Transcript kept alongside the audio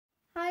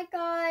Hi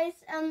guys,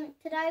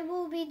 today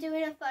we'll be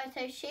doing a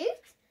photo shoot,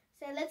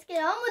 so let's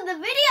get on with the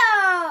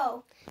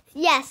video!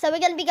 Yeah, so we're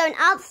going to be going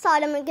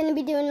outside and we're going to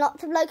be doing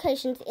lots of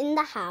locations in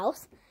the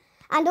house.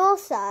 And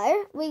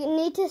also, we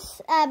need to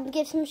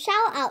give some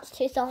shout-outs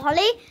too. So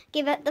Holly,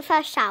 give it the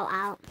first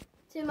shout-out.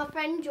 To my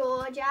friend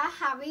Georgia,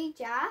 Harry,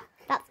 Jack.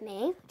 That's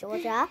me,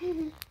 Georgia.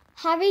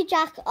 Harry,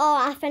 Jack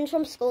are our friends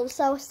from school,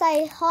 so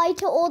say hi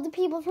to all the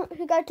people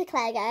who go to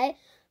Claregate.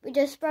 We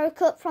just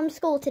broke up from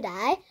school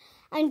today.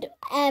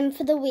 And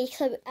for the week,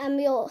 so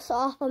we also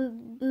off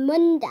on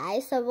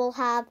Monday, so we'll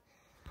have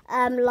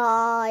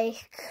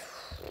like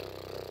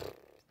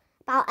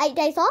about 8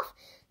 days off.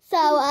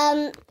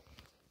 So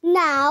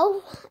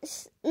now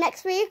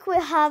next week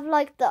we'll have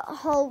like the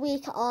whole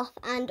week off,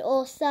 and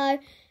also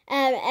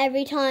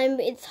every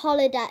time it's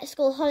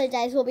school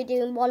holidays, we'll be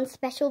doing one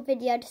special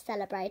video to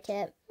celebrate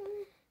it.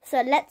 So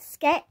let's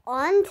get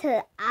on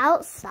to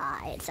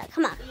outside. So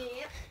come on.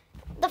 Yeah.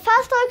 The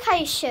first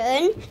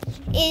location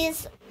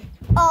is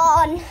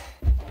on,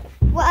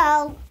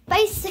 well,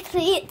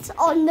 basically it's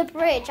on the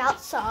bridge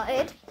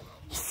outside.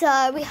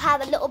 So we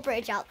have a little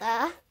bridge out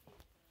there.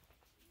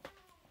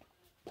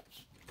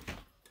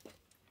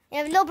 We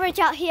have a little bridge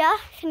out here,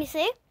 can you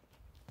see?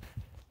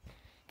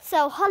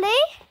 So Holly,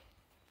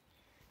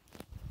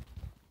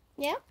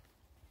 yeah?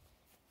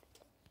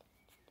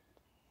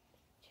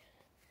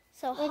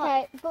 So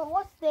Okay, but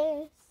what's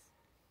this?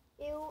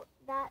 Ew,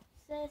 that's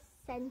a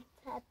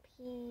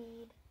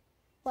centipede.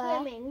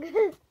 Where?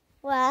 Swimming.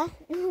 Where?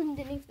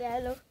 Underneath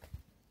there, look.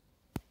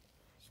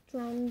 It's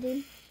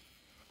drowning.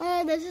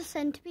 Oh, there's a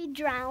centipede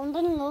drowned,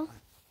 and look.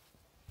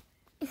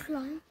 It's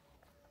flying.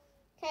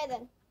 Okay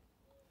then.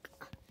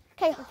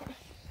 Okay.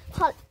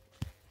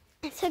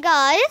 So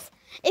guys,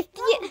 if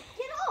you... Get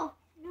off!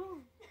 No,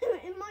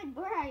 it might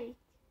break.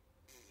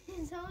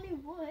 It's only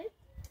wood.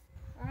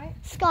 Alright.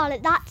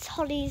 Scarlett, that's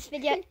Holly's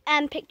video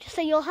picture,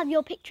 so you'll have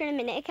your picture in a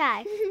minute,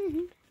 okay?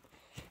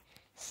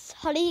 So,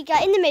 Holly, you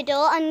get in the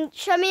middle and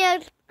show me a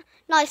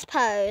nice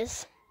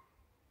pose.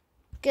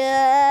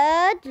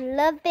 Good.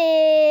 Love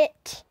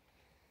it.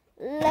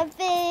 Love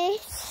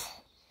it.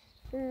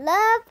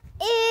 Love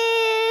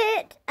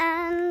it.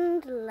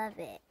 And love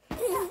it.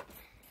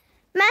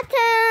 My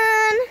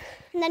turn.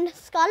 And then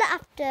Scarlett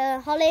after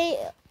Holly.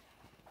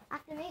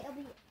 After me, it'll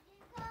be...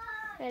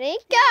 Ready?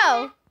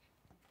 Go.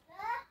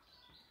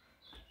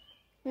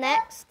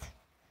 Next.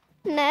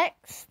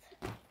 Next.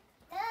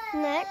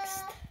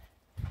 Next.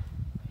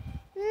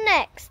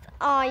 Next.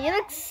 Oh, you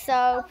look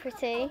so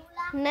pretty.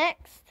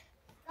 Next.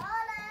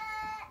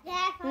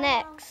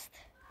 Next.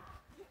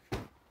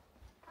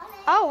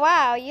 Oh,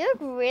 wow. You look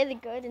really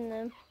good in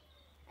them.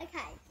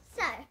 Okay,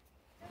 so.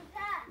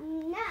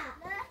 Now.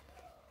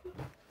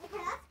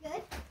 Okay, that's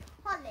good.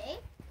 Holly,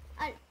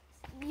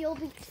 you'll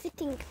be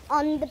sitting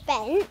on the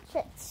bench.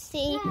 Let's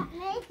see.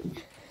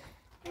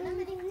 In a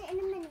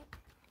minute.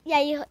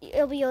 Yeah,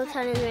 it'll be your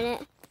turn in a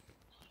minute.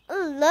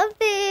 Oh, love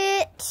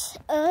it.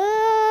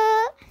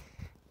 Oh,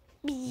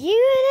 beautiful.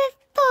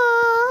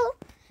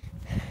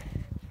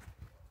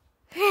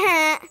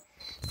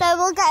 So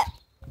we'll get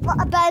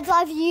a bird's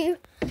eye view.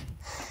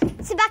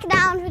 Sit back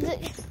down with the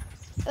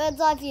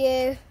bird's eye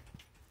view.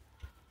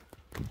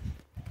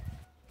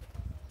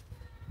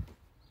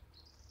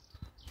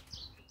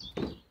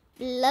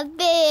 Love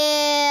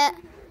it.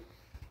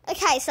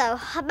 Okay, so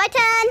my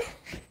turn.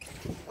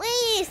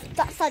 Whee!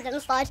 Slide down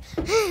the slide.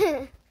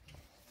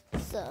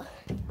 So.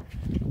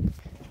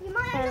 You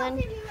might have not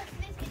seen me much of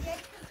this video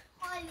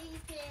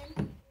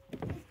because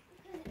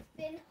it's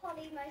been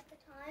Holly most of the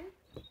time.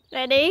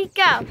 Ready,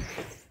 go.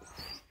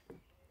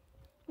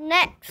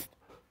 Next.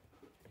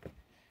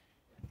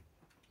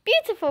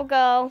 Beautiful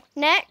girl.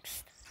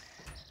 Next.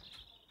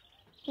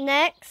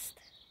 Next.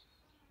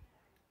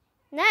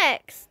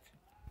 Next.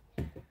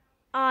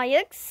 Oh, you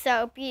look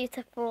so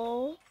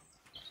beautiful.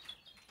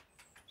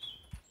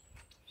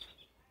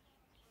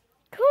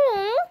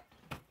 Cool.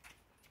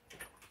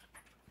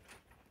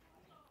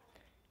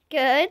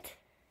 Good.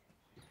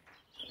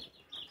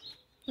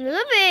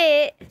 Love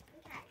it.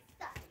 Okay,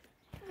 so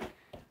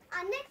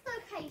our next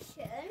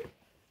location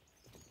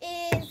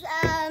is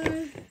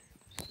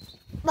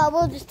well,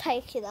 we'll just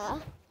take you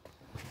there.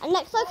 Our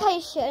next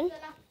location. the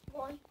last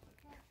one.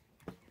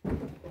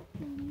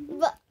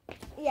 But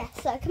yeah,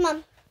 so come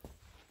on.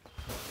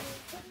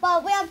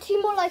 Well, we have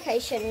 2 more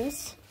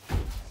locations.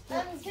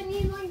 Can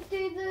you like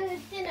do the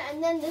dinner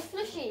and then the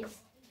slushies?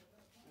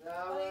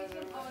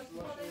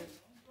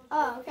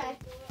 Oh, okay.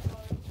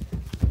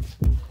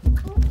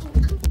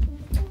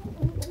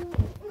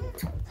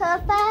 So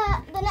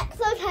the next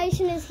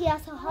location is here,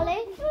 so Holly.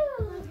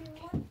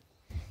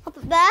 Hop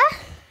up there.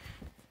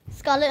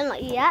 Scarlett,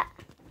 not you yet.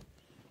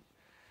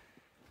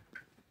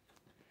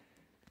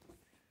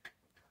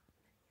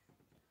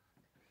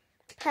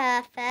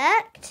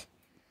 Perfect.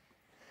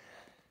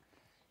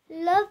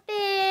 Love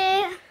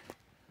it.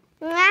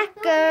 That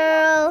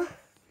girl.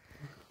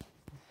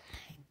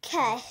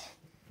 Okay.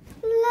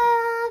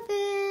 Love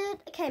it.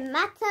 Okay,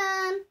 my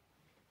turn.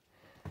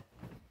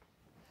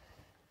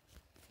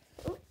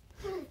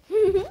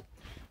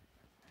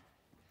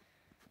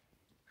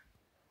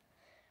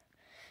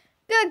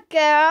 good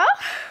girl.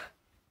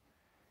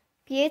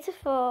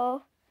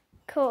 Beautiful.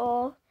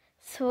 Cool.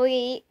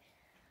 Sweet.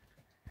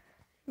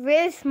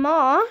 Really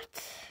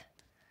smart.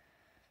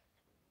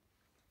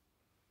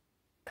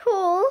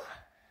 Cool.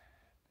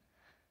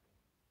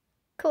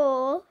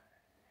 Cool.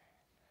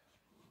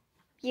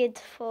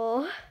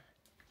 Beautiful.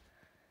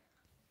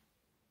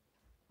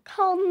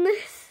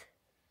 Calmness.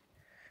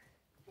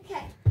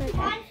 Okay.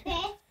 Mine's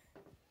this.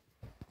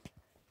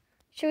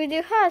 Should we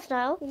do hers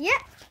now?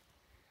 Yep.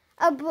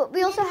 But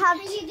we also have.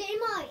 Can you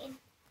do mine?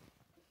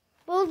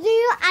 We'll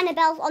do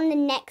Annabelle's on the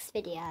next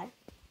video.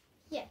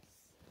 Yes.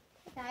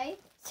 Okay.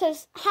 So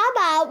how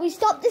about we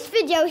stop this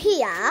video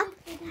here,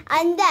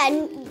 and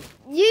then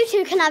you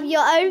two can have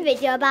your own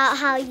video about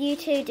how you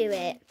two do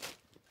it.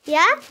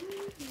 Yeah?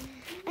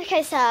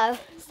 Okay, so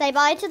say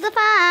bye to the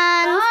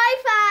fans. Bye,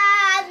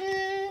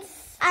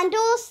 fans. And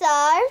also,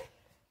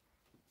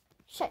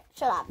 shut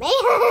up me.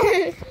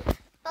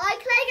 Bye,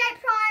 Claygate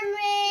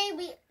Primary.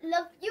 We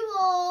love you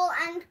all,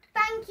 and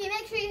thank you.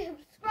 Make sure you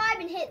subscribe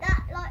and hit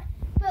that like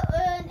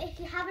button if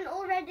you haven't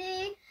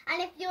already.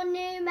 And if you're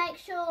new, make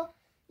sure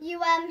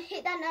you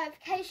hit that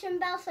notification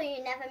bell so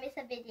you never miss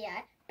a video.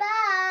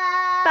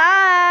 Bye.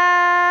 Bye.